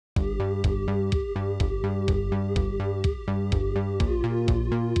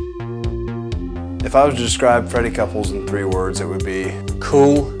If I was to describe Freddie Couples in 3 words, it would be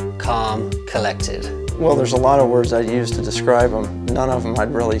cool, calm, collected. Well, there's a lot of words I'd use to describe him. None of them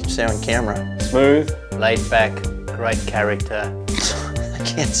I'd really say on camera. Smooth. Laid back, great character. I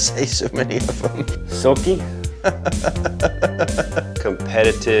can't say so many of them. Silky.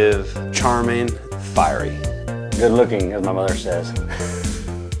 Competitive. charming, Fiery. Good looking, as my mother says.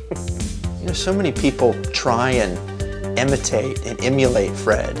 You know, so many people try and imitate and emulate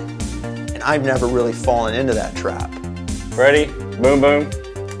Fred, and I've never really fallen into that trap. Freddie, boom boom.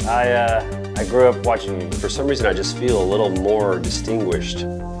 I grew up watching you. For some reason, I just feel a little more distinguished.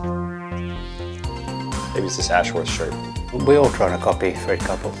 Maybe it's this Ashworth shirt. We all trying to copy Fred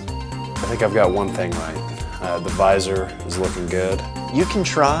Couples. I think I've got one thing right. The visor is looking good. You can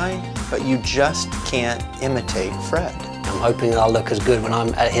try, but you just can't imitate Fred. I'm hoping I'll look as good when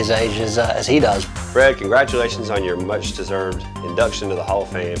I'm at his age as he does. Fred, congratulations on your much-deserved induction to the Hall of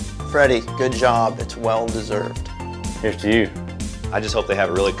Fame. Freddie, good job. It's well deserved. Here's to you. I just hope they have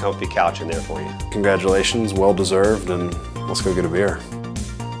a really comfy couch in there for you. Congratulations, well deserved, and let's go get a beer.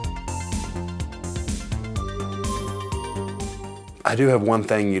 I do have one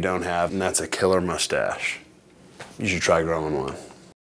thing you don't have, and that's a killer mustache. You should try growing one.